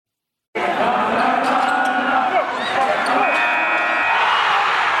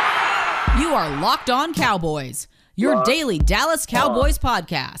are Locked On Cowboys, your daily Dallas Cowboys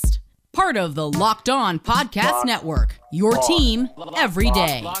podcast. Part of the Locked On Podcast Network, your team every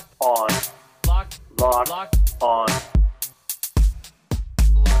day. Locked On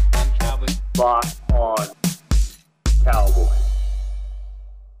Cowboys.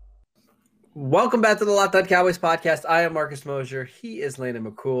 Welcome back to the Locked On Cowboys podcast. I am Marcus Mosher. He is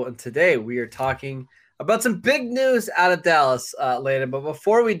Landon McCool, and today we are talking about some big news out of Dallas, Landon. But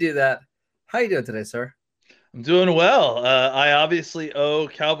before we do that, how are you doing today, sir? I'm doing well. I obviously owe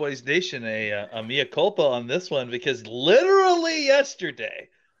Cowboys Nation a mea culpa on this one because literally yesterday,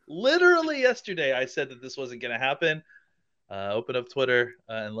 I said that this wasn't going to happen. Open up Twitter,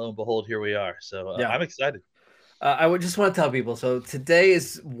 and lo and behold, here we are. So I'm excited. I would just want to tell people, so today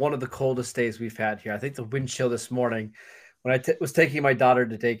is one of the coldest days we've had here. I think the wind chill this morning when I was taking my daughter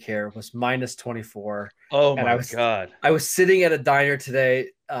to daycare was minus 24. Oh, my God. I was sitting at a diner today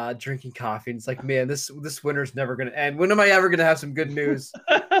drinking coffee, and it's like, man, this winter's never going to end. When am I ever going to have some good news?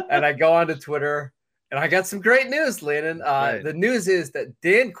 And I go onto Twitter, and I got some great news, Landon. The news is that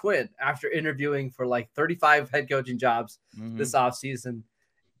Dan Quinn, after interviewing for like 35 head coaching jobs this offseason,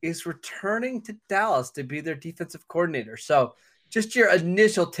 is returning to Dallas to be their defensive coordinator. So just your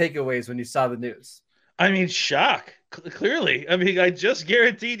initial takeaways when you saw the news. I mean, shock, clearly. I mean, I just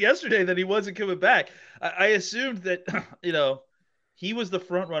guaranteed yesterday that he wasn't coming back. I assumed that, he was the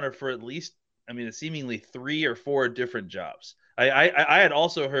front runner for at least, seemingly 3 or 4 different jobs. I had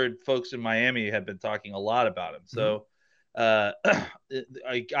also heard folks in Miami had been talking a lot about him. So my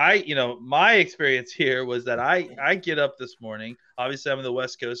experience here was that I get up this morning. Obviously, I'm in the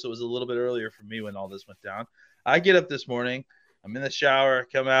West Coast, so it was a little bit earlier for me when all this went down. I get up this morning. I'm in the shower,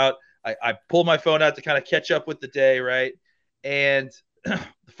 come out. I pull my phone out to kind of catch up with the day, right? And the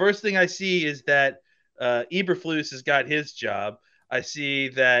first thing I see is that Eberflus has got his job. I see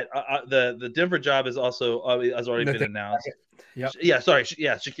that the Denver job is also has already been announced.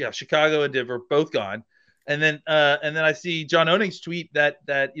 Chicago and Denver both gone. And then I see John Oning's tweet that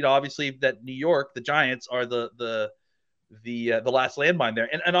obviously that New York, the Giants, are the last landmine there.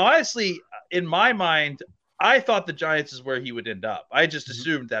 And honestly, in my mind, I thought the Giants is where he would end up. I just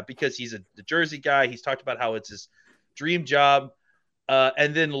assumed that because he's the Jersey guy. He's talked about how it's his dream job.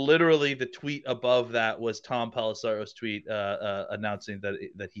 And then literally the tweet above that was Tom Pelissero's tweet announcing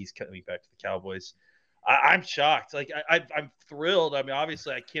that he's coming back to the Cowboys. I'm shocked. Like I'm thrilled. I mean,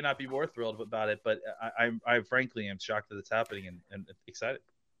 obviously I cannot be more thrilled about it, but I frankly am shocked that it's happening and excited.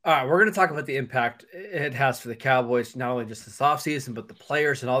 All right, we're going to talk about the impact it has for the Cowboys, not only just this offseason, but the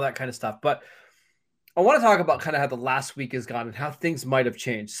players and all that kind of stuff. But I want to talk about kind of how the last week has gone and how things might have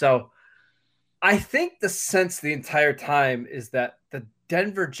changed. So I think the sense the entire time is that the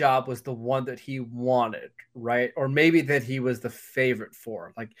Denver job was the one that he wanted, right? Or maybe that he was the favorite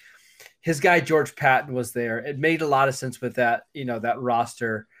for. Like his guy, George Patton, was there. It made a lot of sense with that, that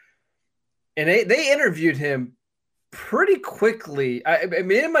roster. And they interviewed him pretty quickly. I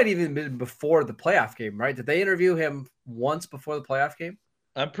mean, it might even have been before the playoff game, right? Did they interview him once before the playoff game?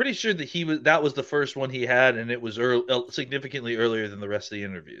 I'm pretty sure that that was the first one he had, and it was significantly earlier than the rest of the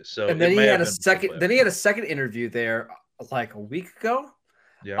interviews. So, and then he had a second. Then he had a second interview there, like a week ago.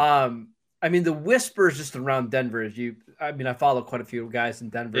 Yeah. The whispers just around Denver. I follow quite a few guys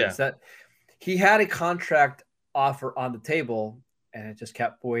in Denver. Yeah. Is that he had a contract offer on the table, and it just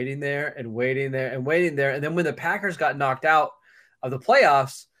kept waiting there and waiting there and waiting there. And then when the Packers got knocked out of the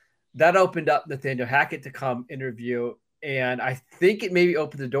playoffs, that opened up Nathaniel Hackett to come interview. And I think it maybe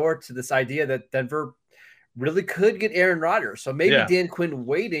opened the door to this idea that Denver really could get Aaron Rodgers. So maybe Dan Quinn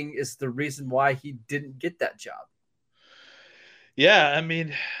waiting is the reason why he didn't get that job. Yeah,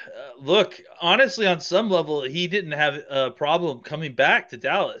 look, honestly, on some level, he didn't have a problem coming back to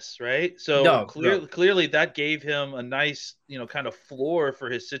Dallas, right? So clearly that gave him a nice, kind of floor for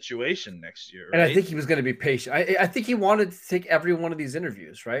his situation next year. Right? And I think he was going to be patient. I think he wanted to take every one of these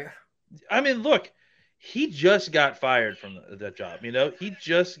interviews, right? Look, he just got fired from that job. He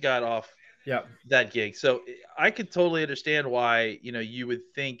just got off that gig. So I could totally understand why, you would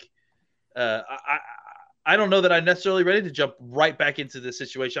think I don't know that I'm necessarily ready to jump right back into this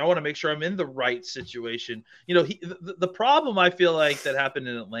situation. I want to make sure I'm in the right situation. The problem I feel like that happened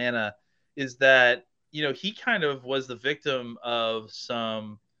in Atlanta is that, he kind of was the victim of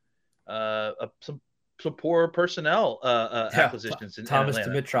some poor personnel acquisitions in Thomas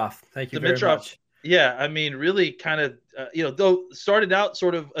Atlanta. Dimitroff. Thank you very much. Yeah, really kind of, though started out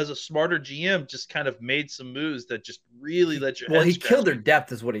sort of as a smarter GM, just kind of made some moves that just really let your head he killed their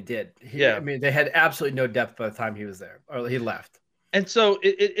depth is what he did. They had absolutely no depth by the time he was there or he left. And so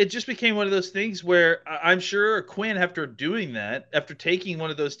it just became one of those things where I'm sure Quinn, after doing that, after taking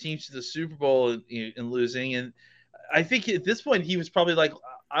one of those teams to the Super Bowl and losing, and I think at this point he was probably like,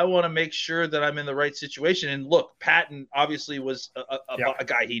 I want to make sure that I'm in the right situation. And look, Patton obviously was a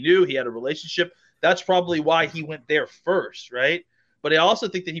guy he knew. He had a relationship. That's probably why he went there first, right? But I also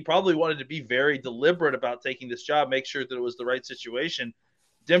think that he probably wanted to be very deliberate about taking this job, make sure that it was the right situation.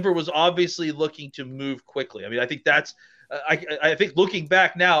 Denver was obviously looking to move quickly. I mean, I think that's I think looking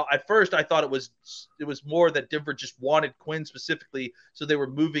back now, at first I thought it was more that Denver just wanted Quinn specifically, so they were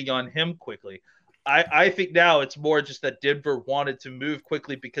moving on him quickly. I think now it's more just that Denver wanted to move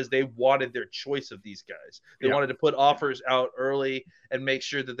quickly because they wanted their choice of these guys. They wanted to put offers out early and make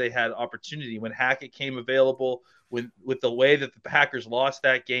sure that they had opportunity. When Hackett came available, with the way that the Packers lost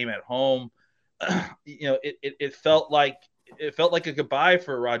that game at home, it felt like a goodbye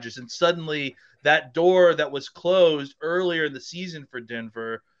for Rodgers. And suddenly that door that was closed earlier in the season for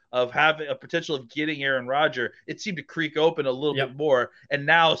Denver of having a potential of getting Aaron Rodgers, it seemed to creak open a little bit more. And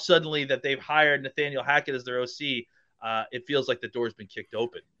now suddenly that they've hired Nathaniel Hackett as their OC, it feels like the door's been kicked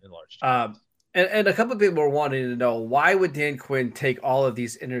open in large terms. And a couple of people were wanting to know, why would Dan Quinn take all of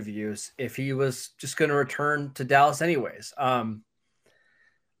these interviews if he was just going to return to Dallas anyways?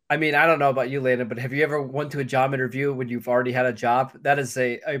 I mean, I don't know about you, Landon, but have you ever went to a job interview when you've already had a job? That is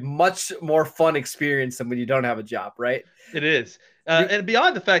a much more fun experience than when you don't have a job, right? It is. And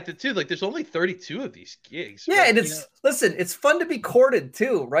beyond the fact that, too, like, there's only 32 of these gigs. Yeah, right? And listen, it's fun to be courted,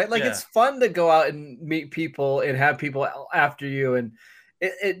 too, right? Like, it's fun to go out and meet people and have people after you. And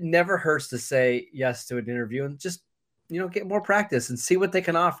it never hurts to say yes to an interview and just, get more practice and see what they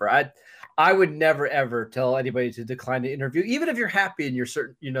can offer. I would never, ever tell anybody to decline the interview, even if you're happy in your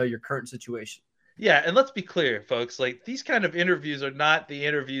your current situation. Yeah. And let's be clear, folks, like, these kind of interviews are not the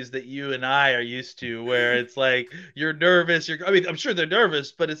interviews that you and I are used to, where it's like, you're nervous. I'm sure they're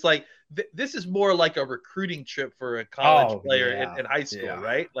nervous, but it's like, this is more like a recruiting trip for a college player in high school,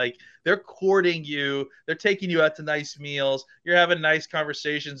 right? Like, they're courting you. They're taking you out to nice meals. You're having nice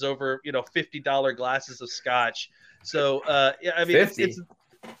conversations over, $50 glasses of scotch. So, it's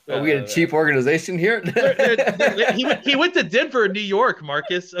are we in a cheap organization here? he went to Denver, New York,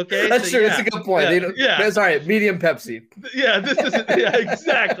 Marcus. Okay, that's true. That's a good point. That's all right. Medium Pepsi. Yeah, this is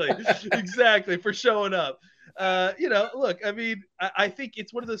exactly for showing up. Look, I mean, I think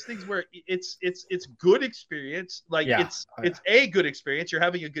it's one of those things where it's good experience. Like, it's a good experience. You're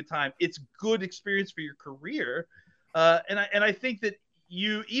having a good time. It's good experience for your career. And I think that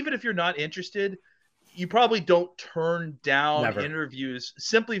even if you're not interested, you probably don't turn down interviews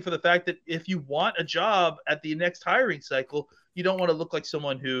simply for the fact that if you want a job at the next hiring cycle, you don't want to look like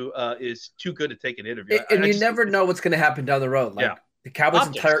someone who is too good to take an interview. And you never know what's going to happen down the road. Like, the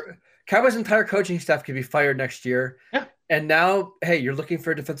Cowboys' entire coaching staff could be fired next year. Yeah. And now, hey, you're looking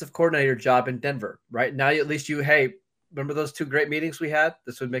for a defensive coordinator job in Denver, right? Now, at least remember those 2 great meetings we had?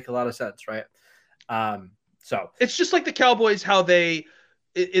 This would make a lot of sense, right? So it's just like the Cowboys, how they,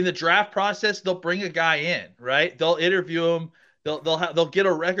 in the draft process, they'll bring a guy in, right? They'll interview him. They'll get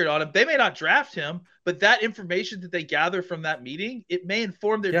a record on him. They may not draft him, but that information that they gather from that meeting, it may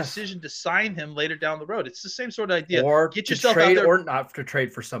inform their decision to sign him later down the road. It's the same sort of idea. Or get yourself out there, or not to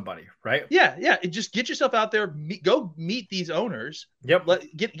trade for somebody, right? Yeah. Just get yourself out there. Go meet these owners. Yep.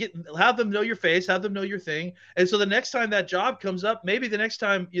 Have them know your face. Have them know your thing. And so the next time that job comes up, maybe the next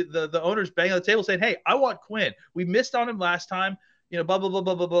time the owners bang on the table saying, "Hey, I want Quinn. We missed on him last time. Blah, blah, blah,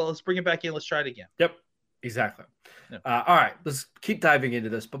 blah, blah, blah. Let's bring it back in. Let's try it again." Yep, exactly. Yeah. All right, let's keep diving into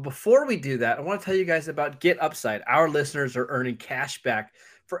this. But before we do that, I want to tell you guys about Get Upside. Our listeners are earning cash back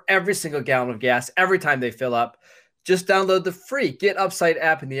for every single gallon of gas every time they fill up. Just download the free Get Upside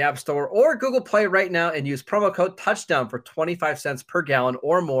app in the App Store or Google Play right now and use promo code TOUCHDOWN for 25 cents per gallon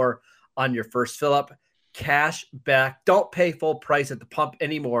or more on your first fill up. Cash back. Don't pay full price at the pump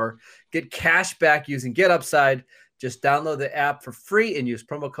anymore. Get cash back using Get Upside. Just download the app for free and use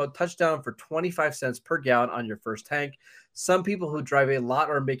promo code TOUCHDOWN for 25 cents per gallon on your first tank. Some people who drive a lot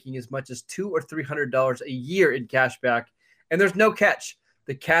are making as much as $200 or $300 a year in cash back, and there's no catch.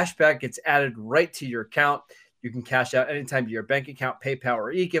 The cash back gets added right to your account. You can cash out anytime to your bank account, PayPal, or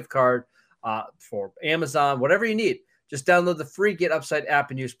e-gift card for Amazon, whatever you need. Just download the free Get Upside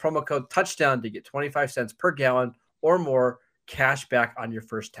app and use promo code TOUCHDOWN to get 25 cents per gallon or more cash back on your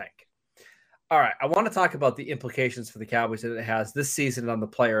first tank. All right, I want to talk about the implications for the Cowboys that it has this season on the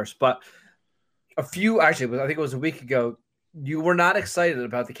players, but I think it was a week ago, you were not excited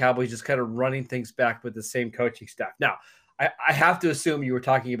about the Cowboys just kind of running things back with the same coaching staff. Now, I have to assume you were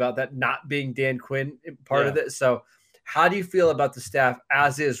talking about that not being Dan Quinn part of it. So how do you feel about the staff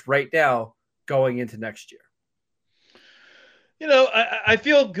as is right now going into next year? I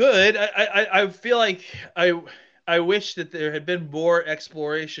feel good. I feel like I wish that there had been more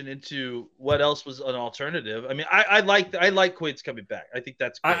exploration into what else was an alternative. I mean, I like Quinn's coming back. I think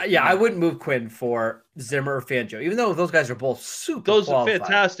that's great. I wouldn't move Quinn for Zimmer or Fangio, even though those guys are both super Those are qualified.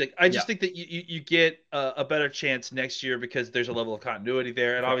 fantastic. I just think that you get a better chance next year because there's a level of continuity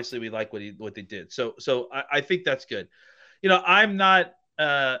there, and obviously we like what they did. So I think that's good. I'm not.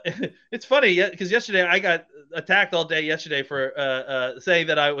 It's funny because yesterday I got attacked all day yesterday for saying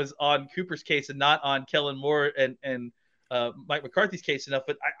that I was on Cooper's case and not on Kellen Moore and Mike McCarthy's case enough.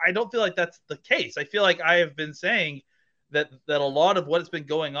 But I don't feel like that's the case. I feel like I have been saying that a lot of what has been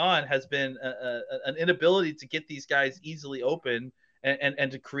going on has been an inability to get these guys easily open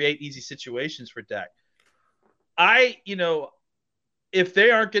and to create easy situations for Dak. If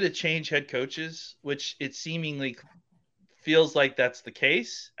they aren't going to change head coaches, which it seemingly feels like that's the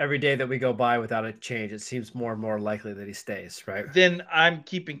case, every day that we go by without a change, it seems more and more likely that he stays, right? Then I'm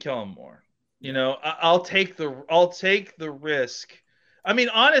keeping Kellen Moore. I'll take the risk. I mean,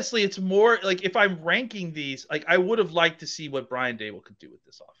 honestly, it's more like if I'm ranking these, like I would have liked to see what Brian Daboll could do with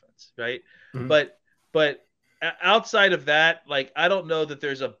this offense, right? Mm-hmm. But outside of that, like I don't know that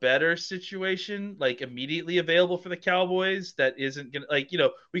there's a better situation like immediately available for the Cowboys that isn't gonna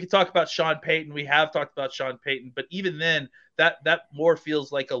we could talk about Sean Payton. We have talked about Sean Payton, but even then, that more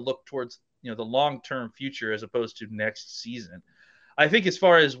feels like a look towards the long-term future as opposed to next season. I think as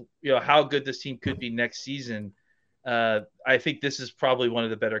far as how good this team could be next season. I think this is probably one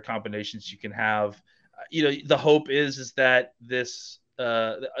of the better combinations you can have. The hope is that this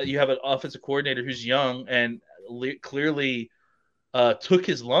you have an offensive coordinator who's young and clearly took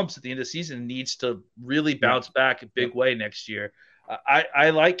his lumps at the end of the season and needs to really bounce back a big way next year. I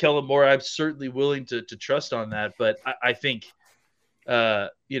like Kellen Moore. I'm certainly willing to trust on that, but I think I'm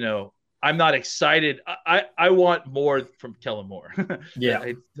not excited. I want more from Kellen Moore.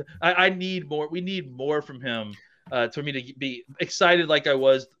 Yeah, I need more. We need more from him. For me to be excited like I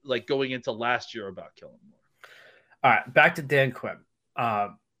was like going into last year about Kellen Moore. All right, back to Dan Quinn.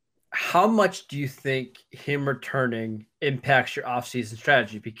 How much do you think him returning impacts your offseason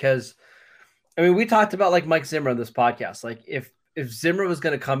strategy? Because, I mean, we talked about like Mike Zimmer on this podcast. Like if Zimmer was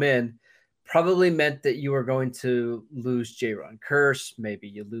going to come in, probably meant that you were going to lose Jaron Kearse. Maybe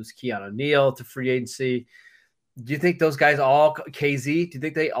you lose Keanu O'Neal to free agency. Do you think those guys all, KZ, do you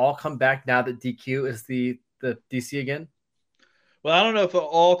think they all come back now that DQ is the DC again? Well, I don't know if they'll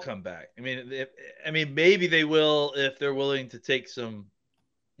all come back. I mean, maybe they will if they're willing to take some,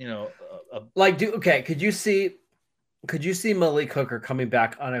 could you see Malik Hooker coming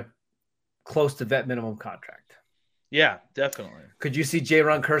back on a close to vet minimum contract? Yeah, definitely. Could you see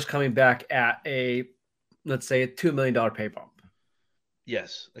Jaron Kearse coming back at let's say a $2 million pay bump?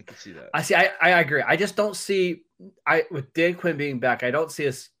 Yes, I can see that. I agree. I just don't see with Dan Quinn being back, I don't see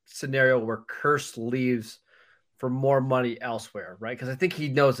a scenario where Kearse leaves for more money elsewhere, right? Because I think he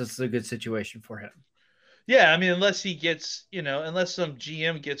knows this is a good situation for him. Yeah, I mean, unless he gets, unless some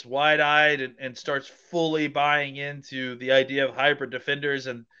GM gets wide-eyed and starts fully buying into the idea of hybrid defenders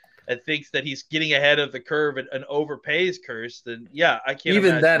and thinks that he's getting ahead of the curve and overpays Kearse, then yeah, I can't.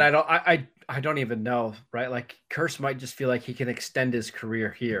 Even then, I don't even know, right? Like Kearse might just feel like he can extend his career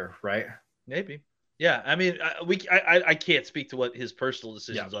here, right? Maybe. Yeah, I mean, I can't speak to what his personal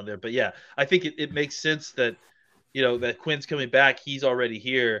decisions on there, but yeah, I think it makes sense that that Quinn's coming back. He's already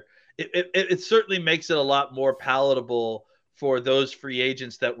here. It certainly makes it a lot more palatable for those free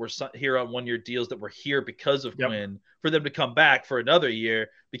agents that were here on 1-year deals that were here because of Quinn, for them to come back for another year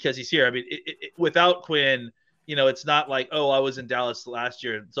because he's here. I mean, without Quinn, it's not like, oh, I was in Dallas last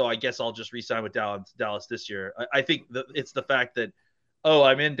year, so I guess I'll just re-sign with Dallas this year. I think it's the fact that, oh,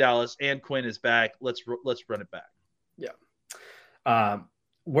 I'm in Dallas and Quinn is back. Let's run it back. Yeah.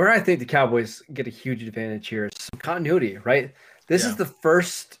 Where I think the Cowboys get a huge advantage here is some continuity, right? This is the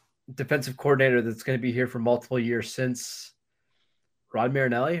first defensive coordinator that's going to be here for multiple years since Rod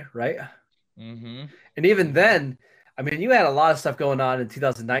Marinelli, right? Mm-hmm. And even then, I mean, you had a lot of stuff going on in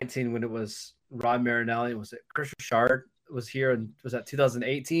 2019 when it was Rod Marinelli. Was it Chris Richard was here, and was that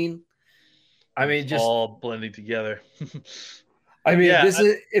 2018? I mean, just all blending together. I mean,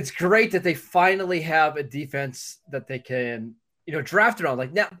 it's great that they finally have a defense that they can, draft around.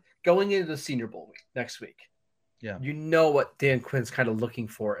 Like now, going into the Senior Bowl week next week, you know what Dan Quinn's kind of looking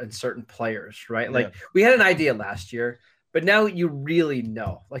for in certain players, right? Like we had an idea last year, but now you really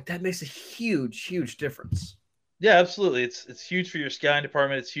know. Like that makes a huge, huge difference. Yeah, absolutely. It's huge for your scouting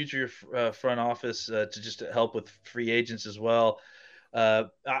department. It's huge for your front office to just help with free agents as well.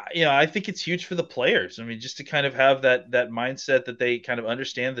 I think it's huge for the players. I mean, just to kind of have that mindset that they kind of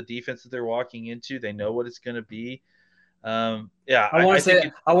understand the defense that they're walking into. They know what it's going to be. Yeah, I want to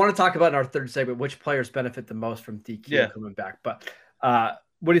think I want to talk about in our third segment which players benefit the most from DQ coming back. But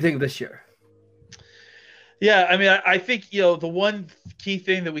what do you think of this year? Yeah, I mean, I think the one key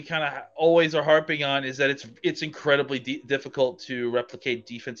thing that we kind of always are harping on is that it's incredibly difficult to replicate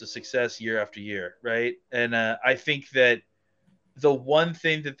defensive success year after year, right? And I think that the one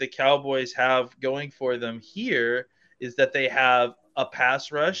thing that the Cowboys have going for them here is that they have a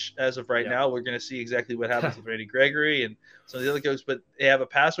pass rush. As of right now, we're going to see exactly what happens with Randy Gregory and some of the other guys, but they have a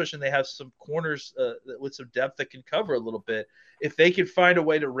pass rush and they have some corners with some depth that can cover a little bit. If they can find a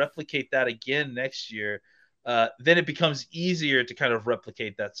way to replicate that again next year, then it becomes easier to kind of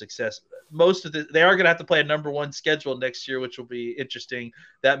replicate that success. They are going to have to play a number one schedule next year, which will be interesting.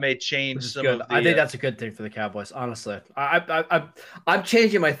 That may change some of the. I think that's a good thing for the Cowboys. Honestly, I'm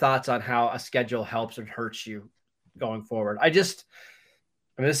changing my thoughts on how a schedule helps and hurts you going forward.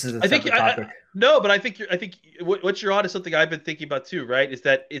 This is a separate topic. No, but I think what you're on is something I've been thinking about too, right? Is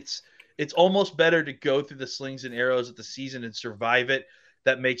that it's almost better to go through the slings and arrows of the season and survive it.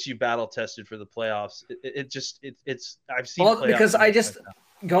 That makes you battle tested for the playoffs. I've seen because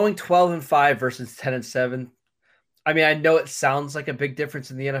going 12-5 versus 10-7. I mean, I know it sounds like a big difference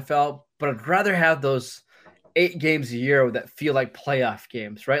in the NFL, but I'd rather have those 8 games a year that feel like playoff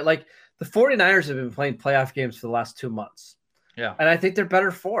games, right? Like the 49ers have been playing playoff games for the last 2 months. Yeah. And I think they're better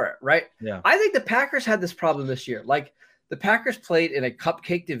for it, right? Yeah. I think the Packers had this problem this year. Like the Packers played in a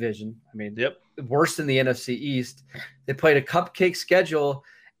cupcake division. I mean, worse than the NFC East. They played a cupcake schedule,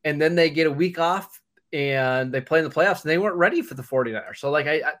 and then they get a week off, and they play in the playoffs, and they weren't ready for the 49ers. So, like,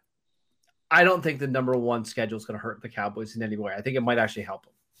 I don't think the number one schedule is going to hurt the Cowboys in any way. I think it might actually help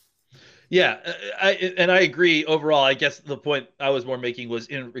them. Yeah, I agree. Overall, I guess the point I was more making was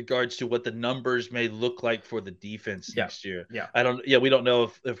in regards to what the numbers may look like for the defense next year. Yeah, we don't know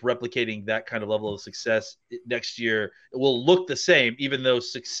if replicating that kind of level of success next year will look the same, even though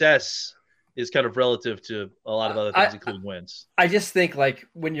success is kind of relative to a lot of other things, including wins. I just think, like,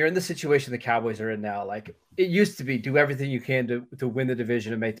 when you're in the situation the Cowboys are in now, like, it used to be do everything you can to win the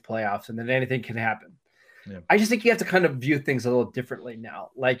division and make the playoffs, and then anything can happen. Yeah. I just think you have to kind of view things a little differently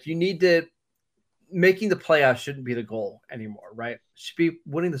now. Like, you need to making the playoffs shouldn't be the goal anymore, right? It should be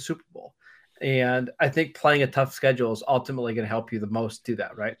winning the Super Bowl. And I think playing a tough schedule is ultimately going to help you the most do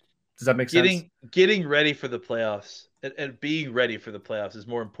that, right? Does that make sense? Getting ready for the playoffs and being ready for the playoffs is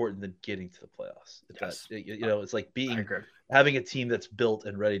more important than getting to the playoffs. Yes. It's like having a team that's built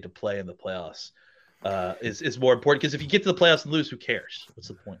and ready to play in the playoffs is more important, because if you get to the playoffs and lose, who cares? What's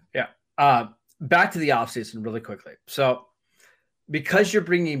the point? Yeah. Back to the offseason really quickly. So because you're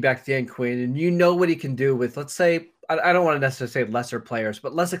bringing back Dan Quinn and you know what he can do with, let's say, I don't want to necessarily say lesser players,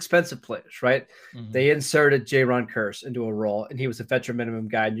 but less expensive players, right? Mm-hmm. They inserted Jaron Kearse into a role, and he was a veteran minimum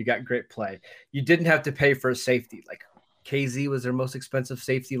guy, and you got great play. You didn't have to pay for a safety. Like KZ was their most expensive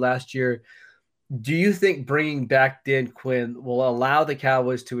safety last year. Do you think bringing back Dan Quinn will allow the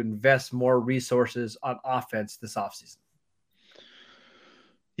Cowboys to invest more resources on offense this offseason?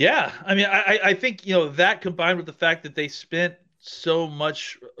 Yeah. I mean, I think, that combined with the fact that they spent so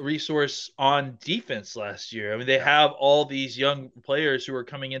much resource on defense last year. I mean, they have all these young players who are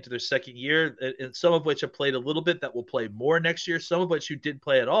coming into their second year, and some of which have played a little bit that will play more next year. Some of which who didn't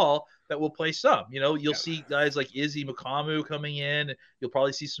play at all that will play some. You'll see guys like Izzy Mukamu coming in. You'll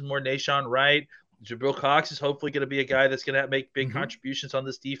probably see some more Nahshon Wright. Jabril Cox is hopefully going to be a guy that's going to make big contributions on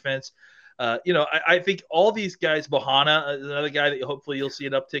this defense. I think all these guys, Bohanna, another guy that hopefully you'll see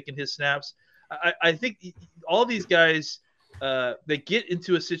an uptick in his snaps. I think all these guys, they get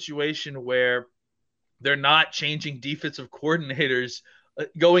into a situation where they're not changing defensive coordinators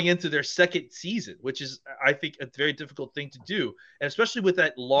going into their second season, which is, I think, a very difficult thing to do. And especially with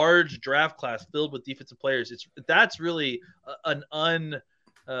that large draft class filled with defensive players, that's really an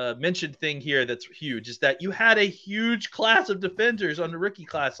mentioned thing here that's huge, is that you had a huge class of defenders on the rookie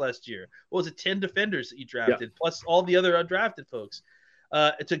class last year. What was it, 10 defenders that you drafted, plus all the other undrafted folks,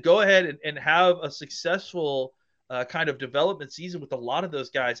 to go ahead and have a successful kind of development season with a lot of those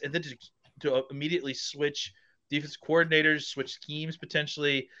guys, and then to immediately switch defense coordinators, switch schemes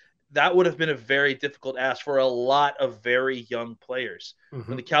potentially. That would have been a very difficult ask for a lot of very young players.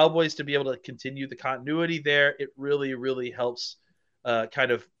 For the Cowboys to be able to continue the continuity there, it really, really helps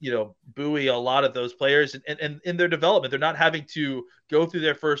kind of, buoy a lot of those players and in their development. They're not having to go through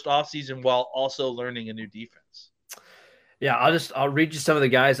their first offseason while also learning a new defense. Yeah, I'll read you some of the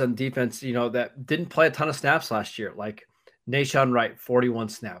guys on defense, that didn't play a ton of snaps last year, like Nahshon Wright, 41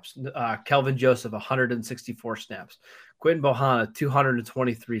 snaps, Kelvin Joseph, 164 snaps, Quentin Bohanna,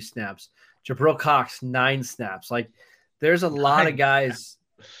 223 snaps, Jabril Cox, 9 snaps. Like, there's a lot of guys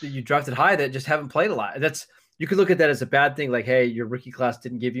that you drafted high that just haven't played a lot. you could look at that as a bad thing. Like, hey, your rookie class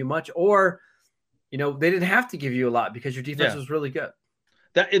didn't give you much, or, they didn't have to give you a lot because your defense was really good.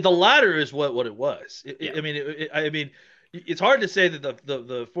 That the latter is what it was. Yeah. I mean, it's hard to say that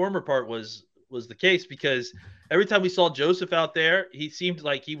the former part was the case, because every time we saw Joseph out there, he seemed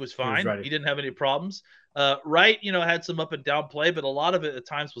like he was fine. He didn't have any problems. Wright, had some up and down play, but a lot of it at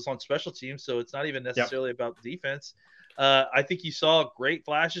times was on special teams, so it's not even necessarily about defense. I think you saw great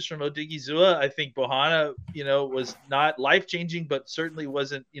flashes from Odigizua. I think Bohanna, was not life-changing, but certainly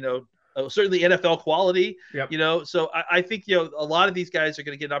wasn't, certainly NFL quality. So I think, a lot of these guys are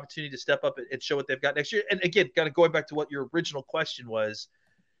going to get an opportunity to step up and show what they've got next year. And again, kind of going back to what your original question was,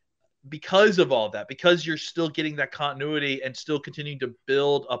 because of all that, because you're still getting that continuity and still continuing to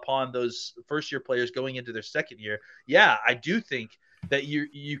build upon those first-year players going into their second year, I do think that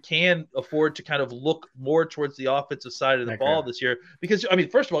you can afford to kind of look more towards the offensive side of the ball this year, because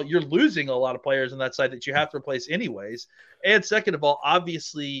first of all, you're losing a lot of players on that side that you have to replace anyways, and second of all,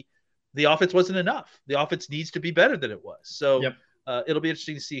 obviously the offense wasn't enough. The offense needs to be better than it was. So it'll be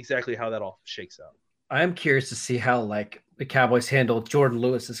interesting to see exactly how that all shakes out. I am curious to see how the Cowboys handled Jordan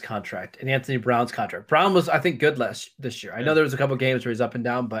Lewis's contract and Anthony Brown's contract. Brown was, I think, good this year. I know there was a couple games where he's up and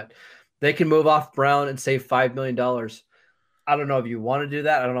down, but they can move off Brown and save $5 million. I don't know if you want to do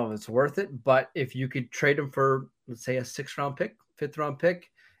that. I don't know if it's worth it, but if you could trade him for, let's say, a 6th-round pick, 5th-round pick,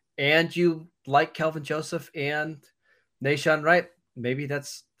 and you like Kelvin Joseph and Nahshon Wright, maybe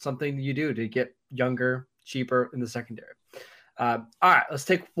that's something you do to get younger, cheaper in the secondary. All right, let's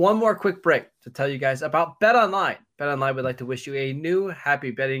take one more quick break to tell you guys about BetOnline. BetOnline would like to wish you a new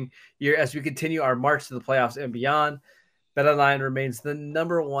happy betting year as we continue our march to the playoffs and beyond. BetOnline remains the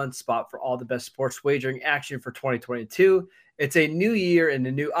 #1 spot for all the best sports wagering action for 2022. It's a new year and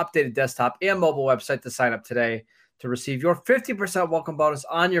a new updated desktop and mobile website to sign up today to receive your 50% welcome bonus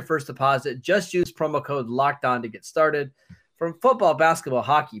on your first deposit. Just use promo code LOCKEDON to get started. From football, basketball,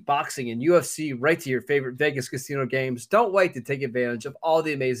 hockey, boxing, and UFC, right to your favorite Vegas casino games, don't wait to take advantage of all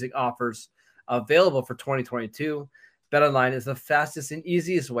the amazing offers available for 2022. BetOnline is the fastest and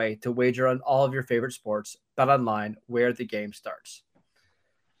easiest way to wager on all of your favorite sports. BetOnline, where the game starts.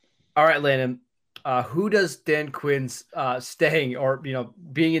 All right, Landon, who does Dan Quinn's staying or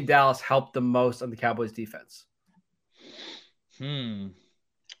being in Dallas help the most on the Cowboys defense?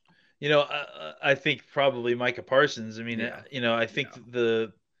 I think probably Micah Parsons. I think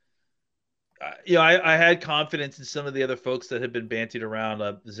I had confidence in some of the other folks that had been bantied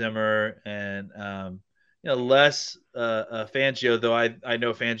around, Zimmer and, less Fangio, though I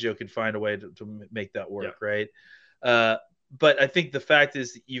know Fangio could find a way to make that work, right? But I think the fact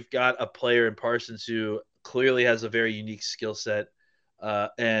is that you've got a player in Parsons who clearly has a very unique skill set,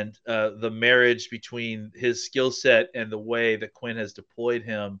 and the marriage between his skill set and the way that Quinn has deployed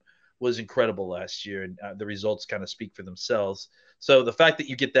him was incredible last year, and the results kind of speak for themselves. So the fact that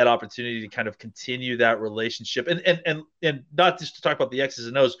you get that opportunity to kind of continue that relationship and not just to talk about the X's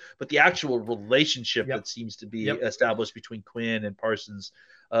and O's, but the actual relationship that seems to be established between Quinn and Parsons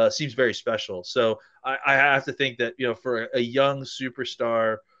seems very special. So I have to think that, for a young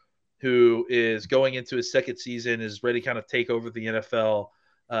superstar who is going into his second season, is ready to kind of take over the NFL,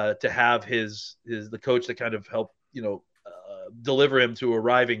 to have the coach that kind of helped, deliver him to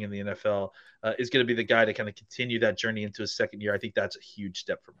arriving in the NFL, is going to be the guy to kind of continue that journey into his second year. I think that's a huge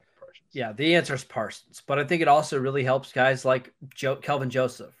step for Micah Parsons. Yeah, the answer is Parsons, but I think it also really helps guys like Kelvin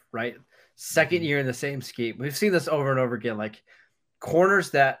Joseph, right? Second year in the same scheme. We've seen this over and over again, like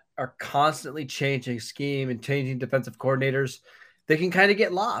corners that are constantly changing scheme and changing defensive coordinators, they can kind of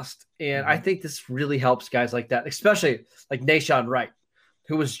get lost. And I think this really helps guys like that, especially like Nahshon Wright,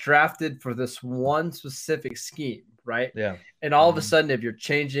 who was drafted for this one specific scheme, right? Yeah. And all of a sudden, if you're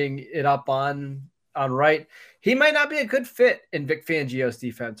changing it up on Wright, he might not be a good fit in Vic Fangio's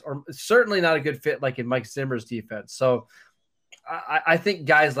defense, or certainly not a good fit like in Mike Zimmer's defense. So I think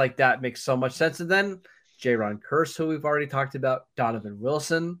guys like that make so much sense. And then Jaron Kearse, who we've already talked about, Donovan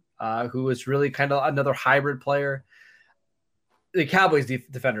Wilson, who is really kind of another hybrid player. The Cowboys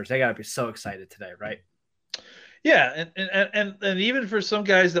defenders, they got to be so excited today, right? Yeah, and even for some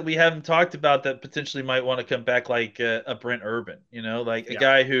guys that we haven't talked about that potentially might want to come back, like a Brent Urban, a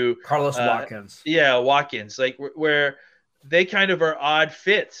guy who Carlos Watkins. Watkins, like where they kind of are odd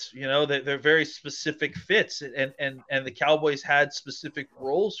fits, they're very specific fits, and the Cowboys had specific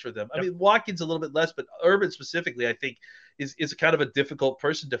roles for them. I mean, Watkins a little bit less, but Urban specifically, I think, is kind of a difficult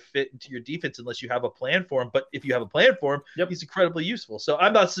person to fit into your defense unless you have a plan for him. But if you have a plan for him, he's incredibly useful. So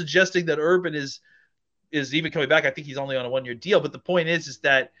I'm not suggesting that Urban is even coming back. I think he's only on a 1-year deal. But the point is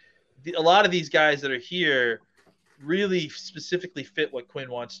that a lot of these guys that are here, really specifically fit what Quinn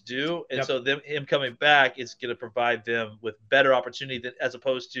wants to do. And Yep. so him coming back is going to provide them with better opportunity as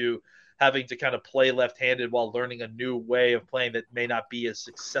opposed to having to kind of play left-handed while learning a new way of playing that may not be as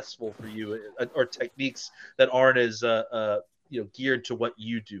successful for you, or techniques that aren't as geared to what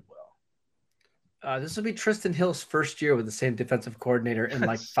you do well. This will be Tristan Hill's first year with the same defensive coordinator in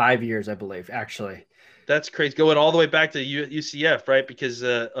like 5 years, I believe, actually. That's crazy. Going all the way back to UCF, right? Because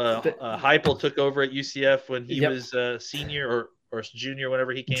Heupel took over at UCF when he was senior or junior,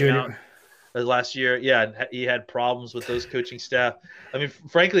 whenever he came out last year. Yeah, and he had problems with those coaching staff. I mean,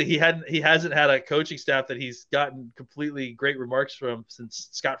 frankly, he hasn't had a coaching staff that he's gotten completely great remarks from since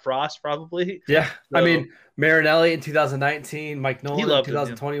Scott Frost, probably. Yeah, So, I mean, Marinelli in 2019, Mike Nolan in loved him,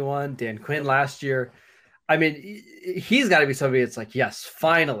 2021, Dan Quinn last year. I mean, he's got to be somebody that's like, yes,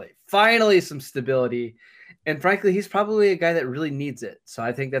 finally some stability. And frankly, he's probably a guy that really needs it. So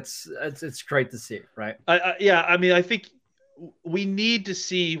I think it's great to see, right? I mean, I think we need to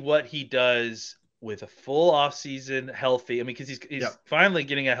see what he does with a full offseason, healthy. I mean, because he's finally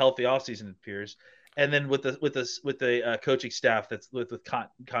getting a healthy offseason, it appears, and then with the coaching staff that's with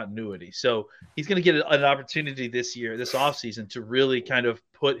continuity. So he's going to get an opportunity this offseason, to really kind of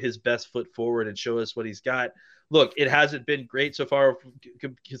put his best foot forward and show us what he's got. Look, it hasn't been great so far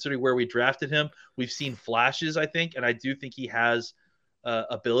considering where we drafted him. We've seen flashes, I think, and I do think he has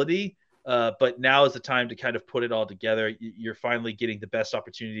ability. But now is the time to kind of put it all together. You're finally getting the best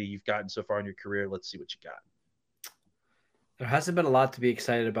opportunity you've gotten so far in your career. Let's see what you got. There hasn't been a lot to be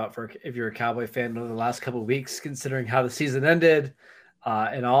excited about if you're a Cowboy fan over the last couple of weeks, considering how the season ended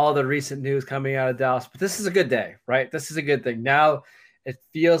and all the recent news coming out of Dallas. But this is a good day, right? This is a good thing. Now it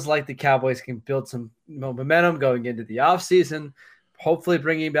feels like the Cowboys can build some momentum going into the offseason, hopefully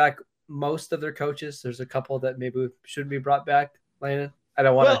bringing back most of their coaches. There's a couple that maybe should be brought back, Landon. I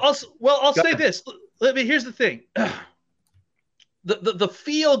don't want to. I'll say this. Here's the thing. The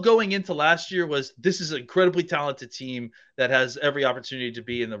feel going into last year was this is an incredibly talented team that has every opportunity to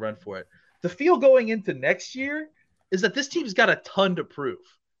be in the run for it. The feel going into next year is that this team's got a ton to prove.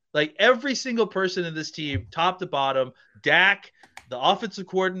 Like every single person in this team, top to bottom, Dak, the offensive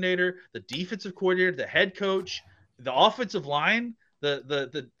coordinator, the defensive coordinator, the head coach, the offensive line,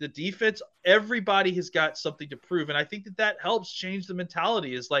 the defense, everybody has got something to prove. And I think that helps change the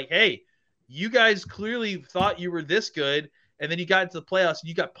mentality. Is like, hey, you guys clearly thought you were this good, and then you got into the playoffs and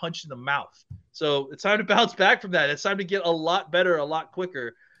you got punched in the mouth. So it's time to bounce back from that. It's time to get a lot better, a lot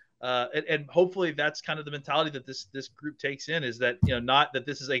quicker. And hopefully that's kind of the mentality that this group takes in, is that, not that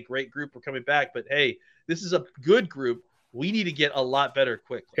this is a great group, we're coming back, but hey, this is a good group. We need to get a lot better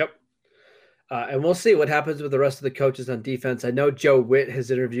quickly. Yep. And we'll see what happens with the rest of the coaches on defense. I know Joe Witt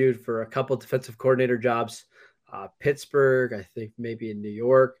has interviewed for a couple of defensive coordinator jobs, Pittsburgh, I think maybe in New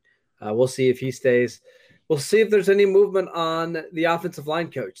York. We'll see if he stays. We'll see if there's any movement on the offensive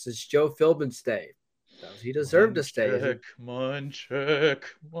line coach. Does Joe Philbin stay? Does he deserve to stay? Munchak.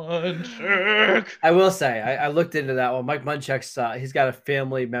 I will say, I looked into that one. Mike Munchak's he's got a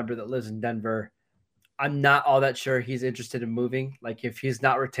family member that lives in Denver. I'm not all that sure he's interested in moving. Like, if he's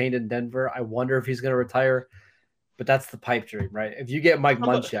not retained in Denver, I wonder if he's going to retire. But that's the pipe dream, right? If you get Mike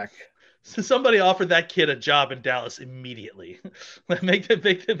Munchak. So somebody offered that kid a job in Dallas immediately. make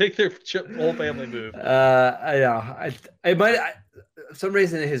their whole family move. I know. I might. For some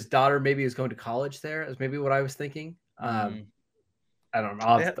reason, his daughter maybe is going to college there. Is maybe what I was thinking. I don't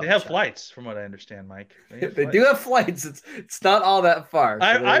know. They have flights, from what I understand, Mike. They do have flights. It's not all that far. So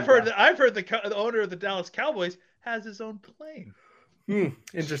I've heard the owner of the Dallas Cowboys has his own plane.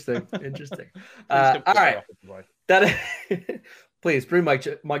 Interesting. All right. Please bring Mike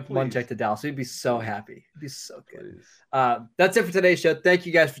Munchak to Dallas. We'd be so happy. It'd be so good. That's it for today's show. Thank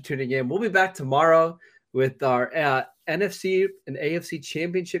you guys for tuning in. We'll be back tomorrow with our NFC and AFC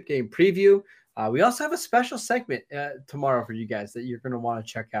championship game preview. We also have a special segment tomorrow for you guys that you're going to want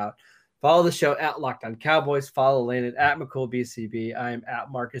to check out. Follow the show at Locked On Cowboys. Follow Landon at McCoolBCB. I am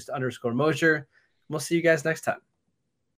at Marcus_Mosher. We'll see you guys next time.